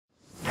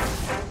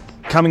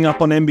Coming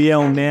up on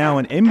NBL Now,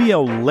 an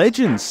NBL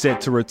legend set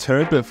to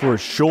return, but for a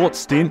short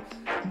stint.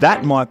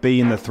 That might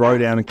be in the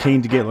throwdown, and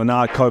keen to get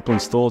Leonard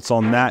Copeland's thoughts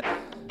on that.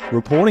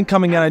 Reporting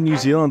coming out of New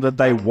Zealand that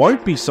they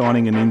won't be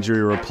signing an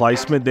injury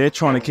replacement. They're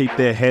trying to keep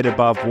their head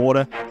above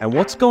water. And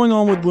what's going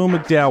on with Will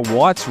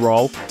McDowell-White's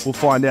role? We'll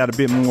find out a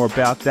bit more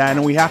about that.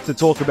 And we have to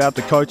talk about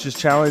the Coaches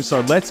Challenge,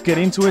 so let's get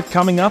into it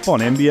coming up on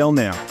NBL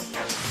Now.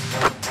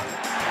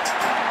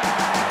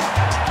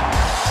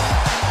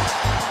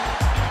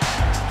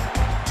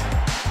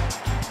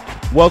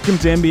 Welcome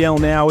to NBL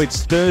Now.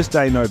 It's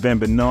Thursday,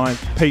 November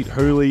 9th. Pete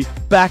Hooley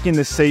back in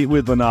the seat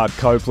with Leonard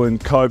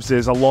Copeland. Copes,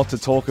 there's a lot to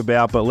talk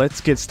about, but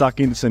let's get stuck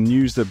into some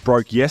news that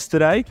broke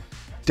yesterday.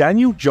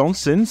 Daniel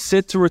Johnson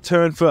set to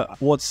return for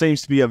what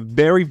seems to be a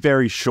very,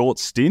 very short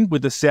stint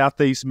with the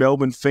Southeast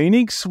Melbourne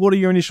Phoenix. What are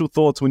your initial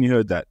thoughts when you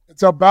heard that?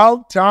 It's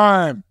about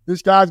time.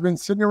 This guy's been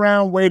sitting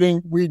around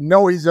waiting. We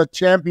know he's a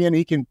champion.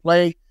 He can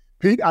play.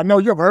 Pete, I know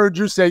you've heard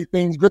you say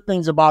good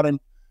things about him.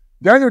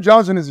 Daniel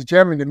Johnson is a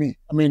champion to me.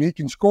 I mean, he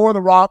can score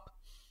the rock.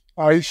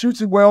 He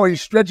shoots it well. He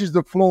stretches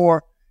the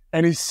floor.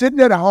 And he's sitting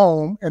at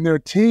home, and there are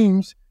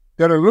teams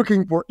that are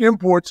looking for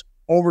imports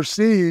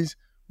overseas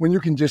when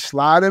you can just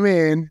slide him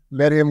in,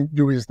 let him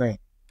do his thing.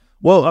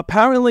 Well,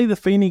 apparently the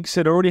Phoenix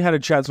had already had a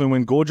chat to him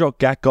when Gorjok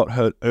Gak got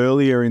hurt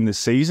earlier in the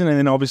season, and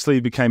then obviously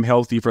he became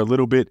healthy for a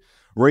little bit,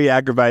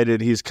 re-aggravated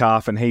his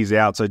calf, and he's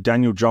out. So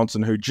Daniel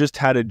Johnson, who just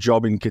had a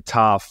job in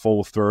Qatar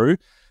fall through,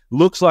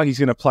 looks like he's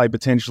going to play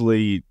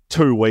potentially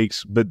 2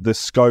 weeks, but the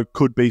scope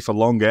could be for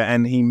longer,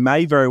 and he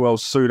may very well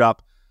suit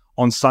up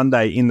on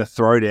Sunday in the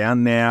throwdown.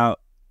 Now,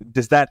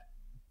 does that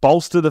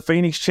bolster the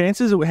Phoenix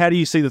chances, or how do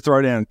you see the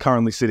throwdown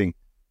currently sitting?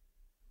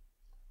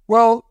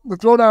 Well, the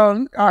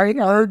throwdown, I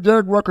heard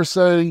Derek Rucker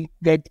say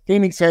that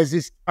Phoenix has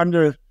this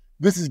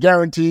is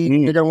guaranteed.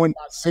 They're going to win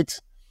by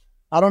 6.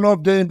 I don't know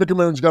if Dane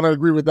Bickerman is going to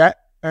agree with that,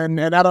 and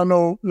I don't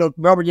know. Look,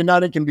 Melbourne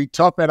United can be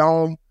tough at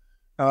home.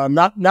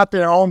 Not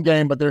their own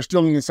game, but they're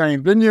still in the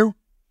same venue.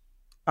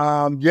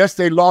 Yes,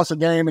 they lost a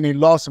game, and they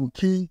lost some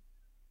key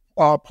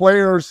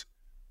players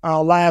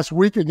last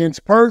week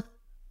against Perth.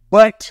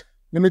 But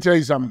let me tell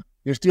you something.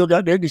 They still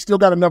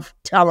got enough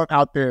talent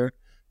out there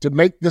to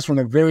make this one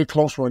a very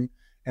close one.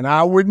 And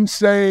I wouldn't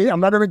say, I'm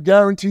not going to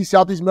guarantee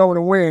Southeast Melbourne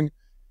to win.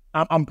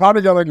 I'm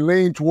probably going to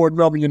lean toward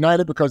Melbourne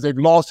United because they've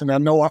lost, and I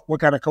know what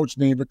kind of coach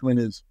Dane Bickerman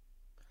is.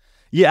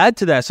 Yeah, add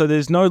to that. So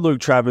there's no Luke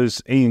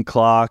Travers, Ian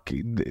Clark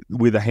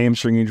with a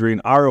hamstring injury,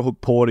 and Ariel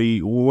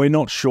Hook-Porty. We're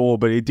not sure,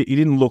 but he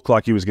didn't look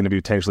like he was going to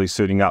be potentially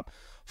suiting up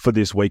for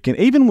this weekend.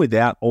 Even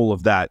without all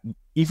of that,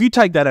 if you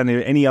take that on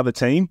any other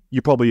team,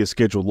 you're probably a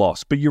scheduled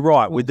loss. But you're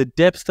right, with the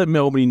depth that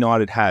Melbourne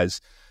United has,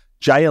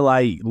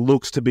 JLA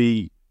looks to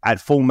be at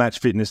full match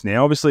fitness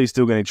now. Obviously, he's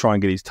still going to try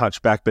and get his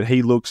touch back, but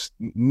he looks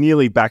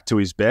nearly back to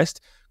his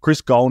best. Chris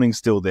Golding's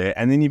still there.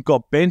 And then you've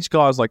got bench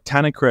guys like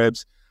Tanner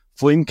Krebs,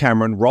 Flynn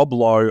Cameron, Rob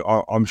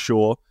Lowe, I'm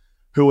sure,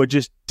 who are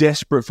just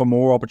desperate for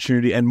more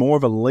opportunity and more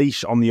of a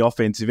leash on the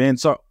offensive end.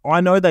 So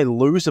I know they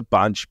lose a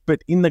bunch,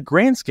 but in the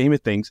grand scheme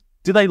of things,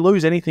 do they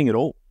lose anything at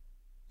all?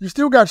 You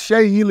still got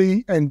Shea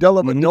Healy and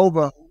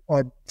Dellavedova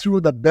are two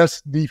of the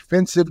best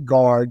defensive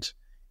guards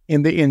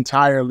in the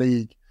entire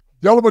league.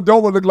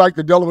 Dellavedova looked like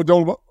the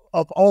Dellavedova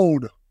of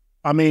old.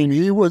 I mean,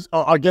 he was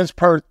against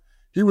Perth.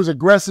 He was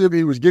aggressive.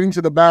 He was getting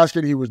to the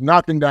basket. He was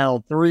knocking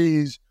down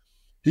threes.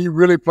 He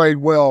really played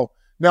well.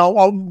 Now,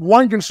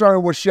 one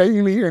concern with Shea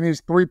Healy and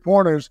his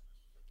three-pointers,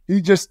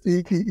 he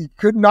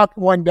could knock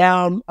one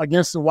down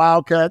against the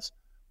Wildcats,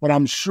 but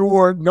I'm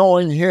sure,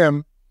 knowing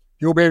him,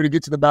 he'll be able to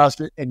get to the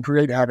basket and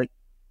create havoc.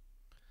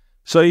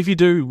 So if you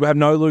do have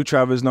no Luke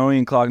Travers, no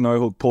Ian Clark, no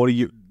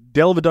Hook-Porty,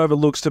 Dellavedova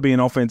looks to be an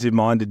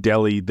offensive-minded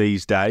Delhi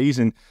these days,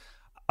 and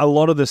a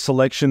lot of the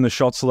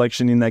shot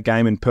selection in that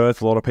game in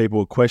Perth, a lot of people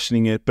were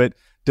questioning it, but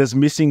does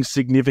missing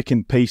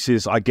significant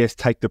pieces, I guess,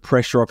 take the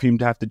pressure off him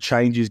to have to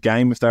change his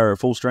game if they're at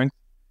full strength?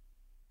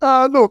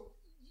 Look,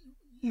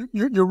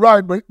 you're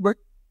right, but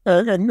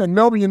and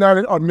Melbourne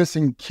United are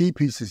missing key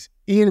pieces.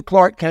 Ian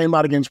Clark came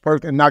out against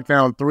Perth and knocked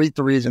down 3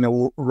 threes in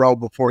a row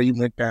before he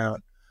went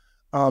down.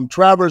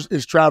 Travers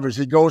is Travers.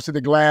 He goes to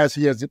the glass.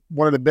 He has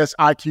one of the best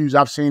IQs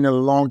I've seen in a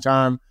long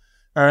time.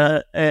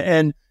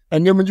 And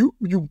then when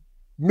you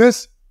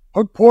miss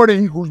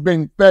Hook-Porty, who's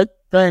been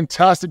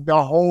fantastic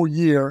the whole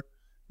year,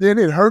 then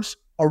it hurts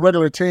a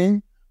regular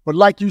team. But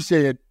like you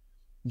said,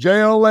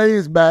 JLA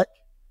is back.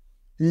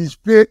 He's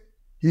fit.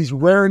 He's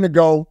raring to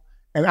go.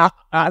 And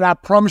I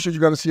promise you're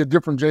going to see a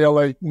different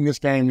JLA in this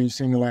game than you've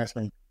seen the last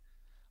game.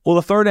 Well,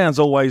 the throwdowns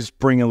always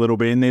bring a little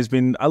bit, and there's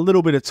been a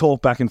little bit of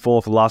talk back and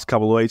forth the last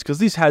couple of weeks because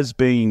this has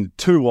been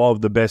 2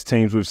 of the best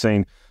teams we've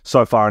seen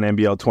so far in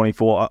NBL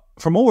 24.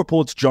 From all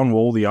reports, John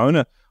Wall, the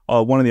owner,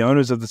 one of the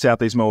owners of the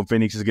Southeast Melbourne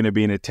Phoenix, is going to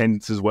be in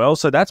attendance as well.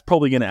 So that's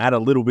probably going to add a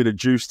little bit of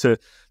juice to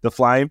the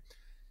flame.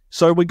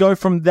 So we go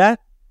from that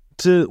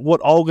to what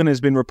Olgun has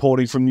been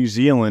reporting from New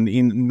Zealand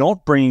in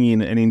not bringing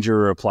in an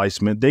injury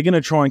replacement. They're going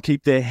to try and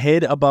keep their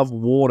head above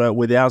water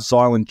without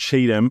Zylan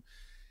Cheatham.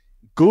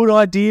 Good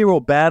idea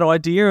or bad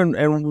idea,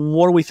 and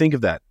what do we think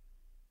of that?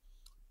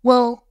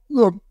 Well,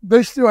 look,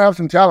 they still have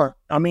some talent.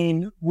 I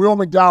mean, Will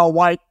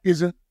McDowell-White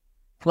isn't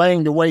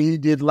playing the way he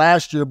did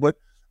last year, but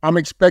I'm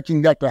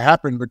expecting that to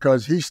happen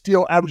because he's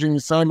still averaging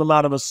the same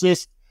amount of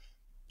assists.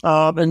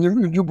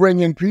 And you bring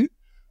in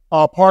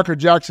Parker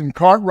Jackson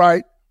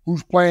Cartwright,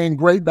 who's playing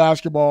great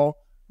basketball.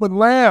 But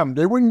Lamb,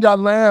 they wouldn't got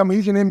Lamb.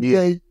 He's an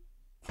NBA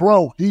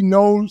pro. He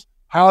knows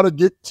how to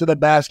get to the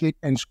basket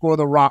and score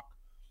the rock.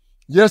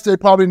 Yes, they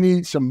probably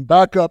need some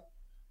backup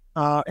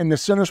in the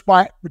center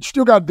spot, but you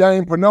still got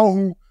Dane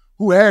Pernod,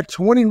 who had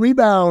 20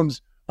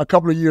 rebounds a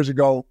couple of years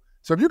ago.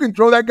 So if you can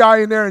throw that guy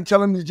in there and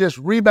tell him to just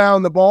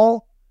rebound the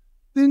ball,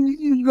 then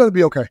you're going to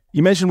be okay.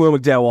 You mentioned Will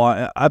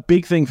McDowell. A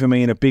big thing for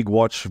me and a big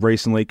watch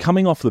recently,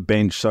 coming off the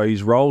bench, so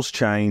his role's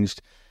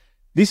changed.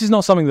 This is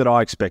not something that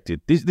I expected.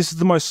 This is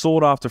the most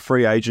sought-after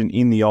free agent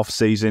in the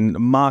off-season,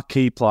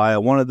 marquee player,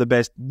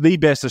 the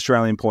best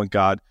Australian point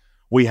guard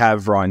we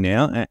have right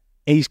now.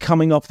 He's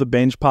coming off the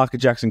bench. Parker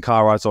Jackson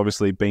Cartwright's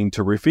obviously been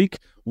terrific.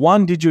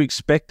 One, did you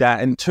expect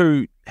that? And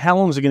two, how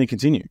long is it going to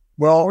continue?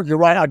 Well, you're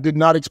right. I did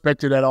not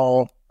expect it at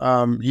all.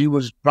 He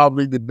was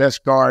probably the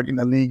best guard in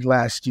the league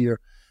last year.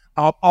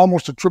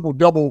 Almost a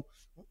triple-double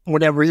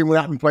whenever he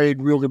went out and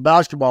played real good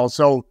basketball.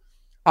 So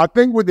I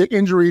think with the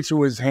injury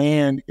to his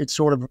hand, it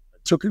sort of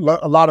took a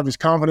lot of his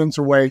confidence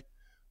away.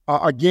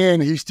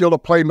 Again, he's still a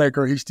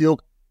playmaker. He still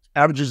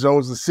averages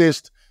those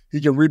assists. He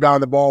can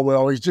rebound the ball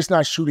well. He's just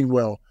not shooting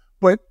well.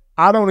 But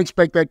I don't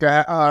expect that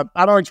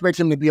I don't expect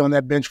him to be on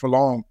that bench for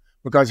long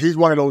because he's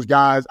one of those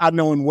guys. I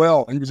know him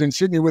well. He was in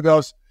Sydney with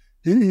us.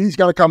 He's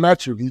got to come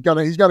at you. He's got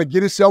to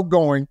get himself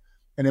going.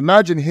 And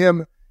imagine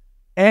him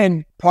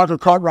and Parker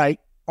Cartwright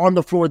on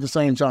the floor at the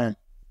same time.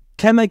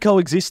 Can they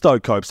coexist, though,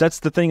 Copes? That's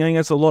the thing. I think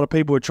that's a lot of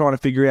people are trying to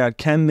figure out.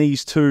 Can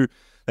these two,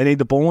 they need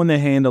the ball in their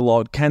hand a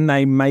lot. Can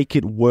they make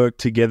it work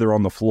together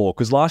on the floor?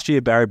 Because last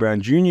year, Barry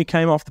Brown Jr.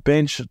 came off the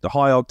bench, the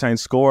high-octane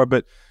scorer,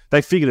 but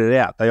they figured it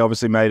out. They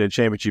obviously made a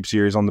championship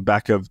series on the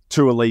back of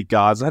two elite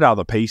guards. They had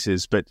other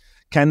pieces, but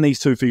can these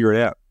two figure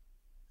it out?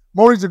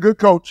 Maury's a good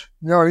coach.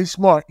 You know, he's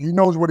smart. He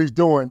knows what he's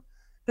doing.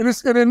 And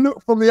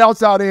from the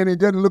outside in, it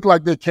doesn't look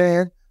like they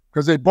can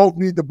because they both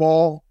need the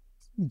ball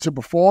to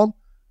perform.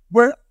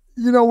 But,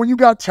 you know, when you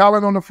got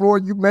talent on the floor,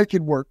 you make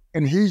it work.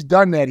 And he's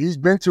done that. He's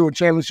been to a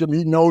championship.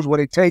 He knows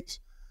what it takes.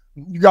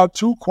 You got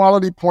two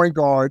quality point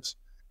guards,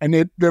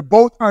 and they're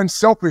both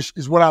unselfish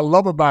is what I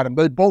love about them.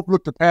 They both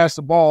look to pass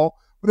the ball,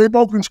 but they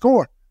both can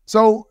score.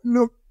 So,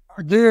 look,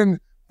 again,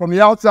 from the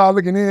outside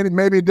looking in,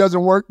 maybe it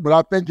doesn't work, but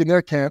I think in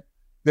their camp,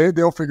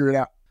 they'll figure it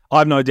out. I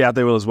have no doubt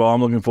they will as well.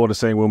 I'm looking forward to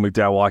seeing Will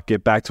McDowell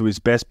get back to his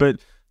best. But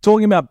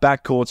talking about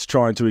backcourts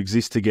trying to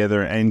exist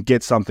together and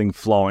get something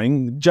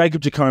flowing,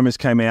 Jacob Jackomas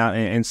came out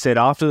and said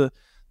after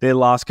their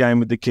last game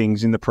with the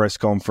Kings in the press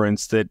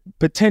conference that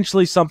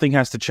potentially something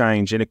has to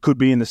change, and it could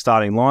be in the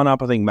starting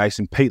lineup. I think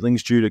Mason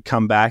Peatling's due to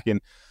come back, and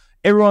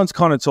everyone's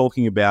kind of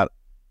talking about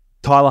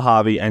Tyler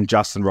Harvey and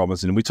Justin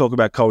Robinson. We talk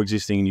about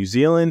coexisting in New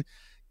Zealand.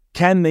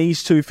 Can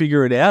these two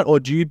figure it out, or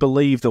do you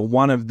believe that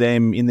one of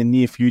them in the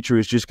near future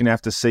is just going to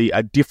have to see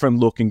a different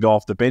look and go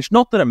off the bench?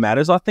 Not that it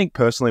matters. I think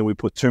personally we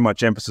put too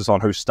much emphasis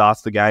on who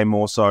starts the game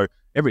more so.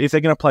 If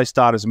they're going to play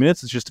starters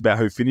minutes, it's just about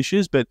who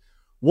finishes. But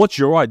what's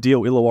your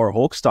ideal Illawarra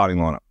Hawks starting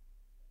lineup?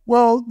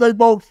 Well, they're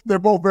both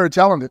very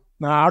talented.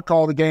 Now, I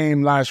called the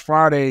game last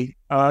Friday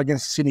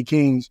against the Sydney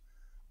Kings.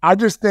 I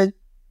just think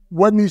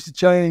what needs to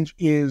change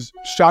is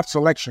shot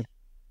selection.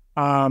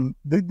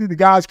 The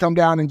guys come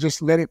down and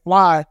just let it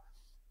fly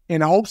in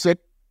hopes that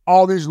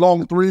all these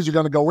long threes are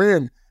going to go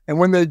in. And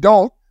when they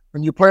don't,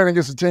 when you're playing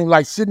against a team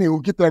like Sydney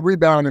who get that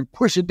rebound and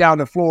push it down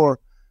the floor,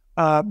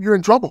 you're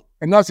in trouble.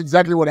 And that's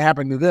exactly what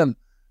happened to them.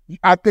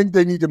 I think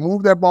they need to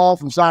move that ball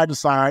from side to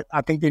side.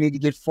 I think they need to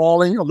get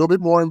Falling a little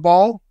bit more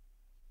involved.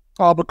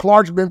 But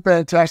Clark's been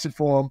fantastic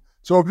for them.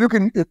 So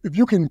if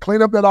you can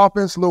clean up that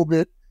offense a little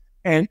bit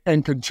and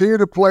continue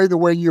to play the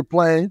way you're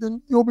playing,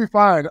 then you'll be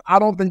fine. I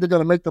don't think they're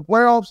going to make the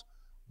playoffs,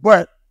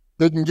 but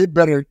they can get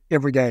better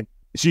every game.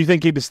 So you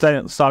think keep the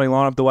starting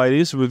lineup the way it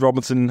is with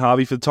Robinson and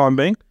Harvey for the time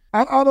being?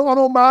 I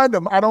don't mind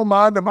them. I don't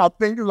mind them. I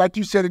think, like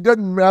you said, it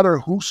doesn't matter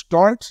who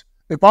starts.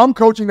 If I'm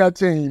coaching that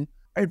team,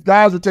 if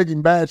guys are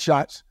taking bad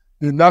shots,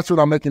 then that's when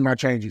I'm making my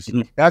changes.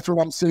 Mm-hmm. That's when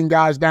I'm sitting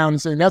guys down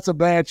and saying, that's a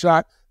bad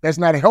shot. That's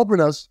not helping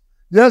us.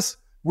 Yes,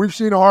 we've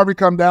seen Harvey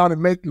come down and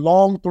make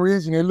long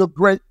threes, and they look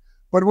great.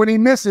 But when he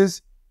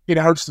misses, it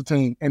hurts the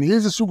team. And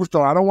he's a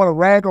superstar. I don't want to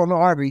rag on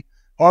Harvey.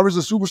 Harvey's a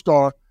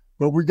superstar.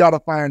 But we got to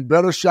find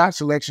better shot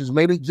selections.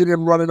 Maybe get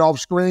him running off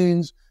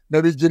screens.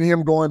 Maybe get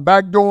him going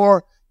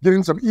backdoor. Get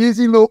him some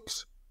easy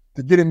looks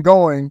to get him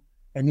going,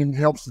 and then it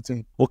helps the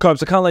team. Well,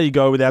 Copes, I can't let you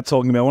go without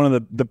talking about one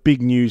of the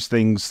big news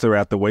things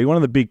throughout the week. One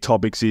of the big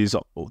topics is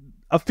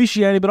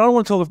officiating, but I don't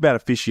want to talk about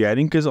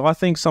officiating because I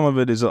think some of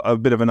it is a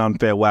bit of an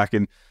unfair whack,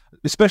 and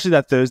especially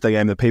that Thursday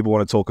game that people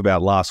want to talk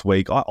about last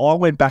week. I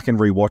went back and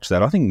rewatched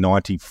that. I think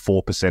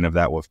 94% of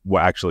that were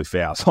actually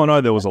fouls. So I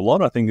know there was a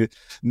lot. I think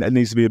that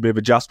needs to be a bit of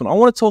adjustment. I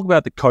want to talk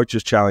about the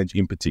coaches' challenge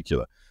in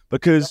particular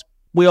because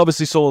we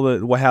obviously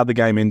saw how the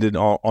game ended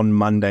on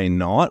Monday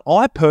night.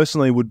 I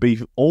personally would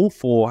be all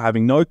for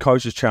having no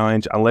coaches'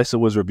 challenge unless it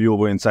was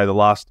reviewable in, say, the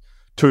last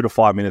 2 to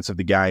 5 minutes of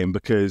the game,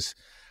 because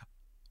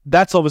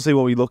that's obviously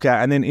what we look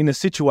at. And then in a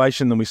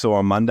situation that we saw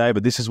on Monday,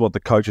 but this is what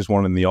the coaches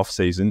want in the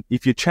offseason,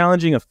 if you're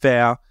challenging a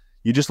foul,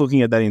 you're just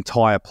looking at that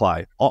entire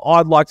play.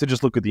 I'd like to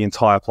just look at the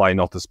entire play,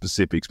 not the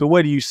specifics. But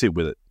where do you sit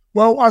with it?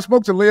 Well, I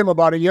spoke to Liam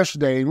about it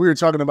yesterday, and we were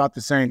talking about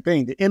the same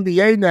thing. The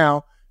NBA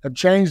now have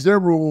changed their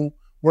rule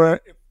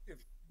where if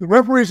the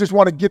referees just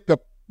want to get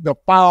the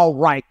foul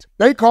right,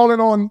 they call it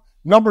on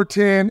number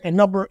 10 and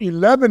number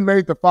 11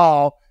 made the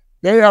foul.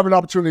 They have an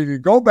opportunity to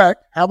go back,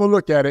 have a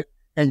look at it,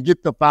 and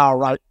get the foul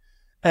right.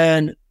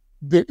 And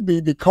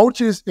the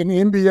coaches in the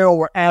NBL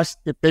were asked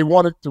if they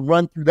wanted to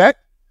run through that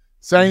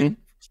same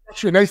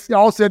structure, and they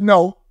all said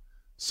no.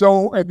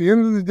 So at the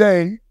end of the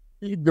day,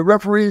 the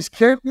referees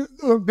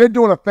they're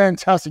doing a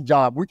fantastic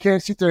job. We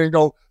can't sit there and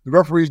go, the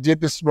referees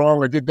did this wrong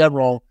or did that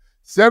wrong.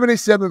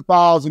 77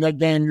 fouls in that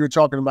game you were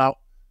talking about.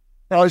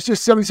 It's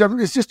just 77.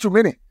 It's just too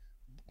many.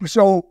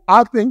 So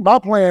I think my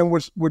plan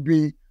would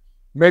be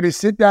maybe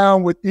sit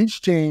down with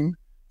each team,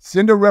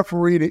 send a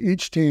referee to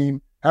each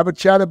team, have a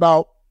chat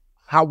about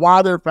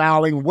why they're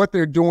fouling, what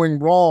they're doing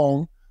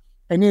wrong,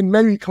 and then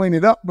maybe clean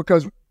it up,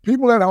 because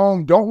people at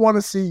home don't want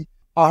to see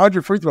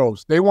 100 free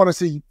throws. They want to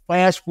see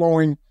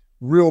fast-flowing,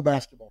 real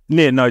basketball.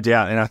 Yeah, no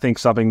doubt. And I think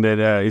something that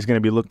is going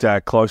to be looked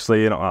at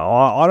closely. And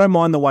I don't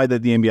mind the way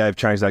that the NBA have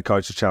changed that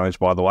coaches challenge,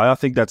 by the way. I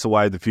think that's the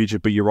way of the future.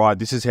 But you're right.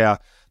 This is how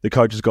the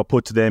coaches got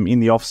put to them in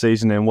the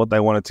offseason and what they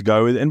wanted to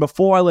go with. And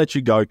before I let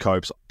you go,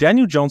 Copes,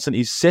 Daniel Johnson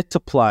is set to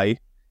play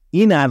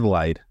in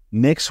Adelaide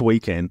next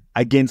weekend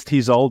against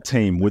his old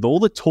team. With all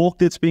the talk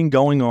that's been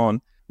going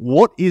on,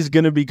 what is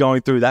going to be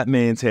going through that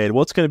man's head?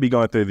 What's going to be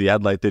going through the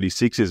Adelaide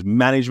 36ers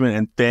management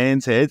and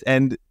fans' heads?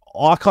 And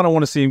I kind of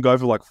want to see him go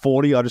for like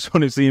 40. I just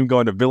want to see him go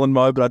into villain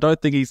mode, but I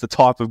don't think he's the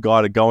type of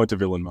guy to go into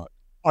villain mode.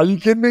 Are you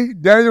kidding me?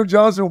 Daniel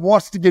Johnson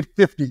wants to get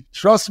 50.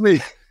 Trust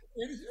me.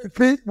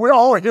 We're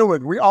all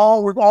human. We've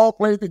all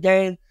played the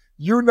game.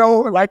 You know,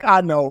 like I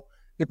know,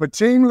 if a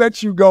team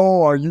lets you go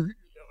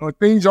or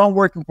things aren't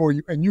working for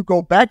you, and you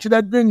go back to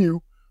that venue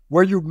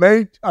where you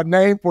made a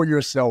name for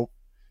yourself,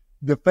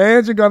 the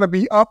fans are going to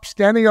be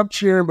standing up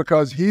cheering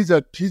because he's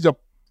a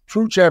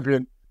true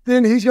champion.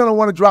 Then he's going to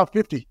want to drop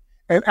 50.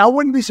 And I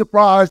wouldn't be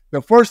surprised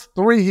the first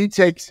 3 he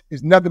takes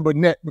is nothing but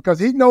net, because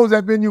he knows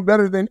that venue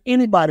better than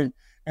anybody.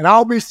 And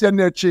I'll be sitting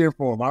there cheering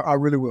for him. I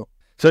really will.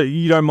 So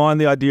you don't mind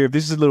the idea if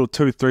this is a little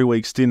 2-3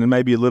 week stint and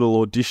maybe a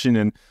little audition,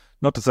 and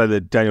not to say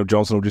that Daniel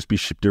Johnson will just be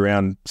shipped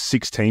around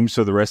 6 teams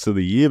for the rest of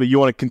the year, but you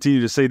want to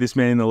continue to see this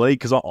man in the league?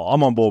 Because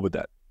I'm on board with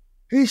that.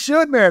 He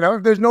should,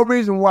 man. There's no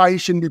reason why he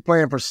shouldn't be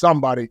playing for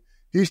somebody.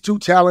 He's too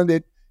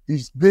talented.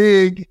 He's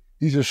big.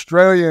 He's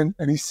Australian,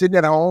 and he's sitting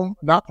at home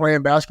not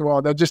playing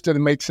basketball. That just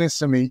doesn't make sense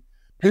to me.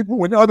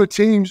 When other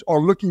teams are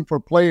looking for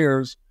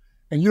players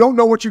and you don't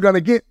know what you're going to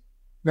get.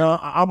 Now,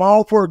 I'm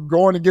all for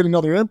going to get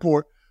another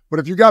import, but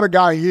if you got a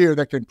guy here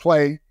that can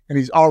play and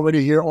he's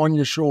already here on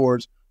your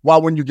shores, why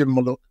wouldn't you give him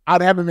a look?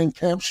 I'd have him in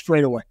camp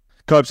straight away.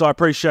 Copes, I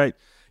appreciate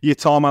your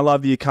time. I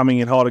love that you're coming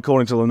in hot.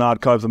 According to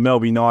Leonard Copes, the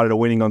Melbourne United are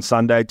winning on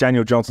Sunday.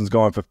 Daniel Johnson's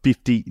going for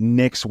 50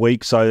 next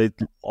week, so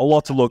a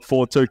lot to look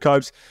forward to,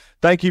 Copes.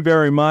 Thank you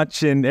very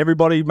much, and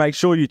everybody make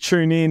sure you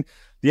tune in.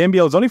 The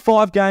NBL is only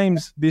 5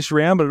 games this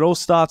round, but it all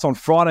starts on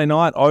Friday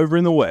night over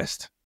in the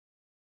West.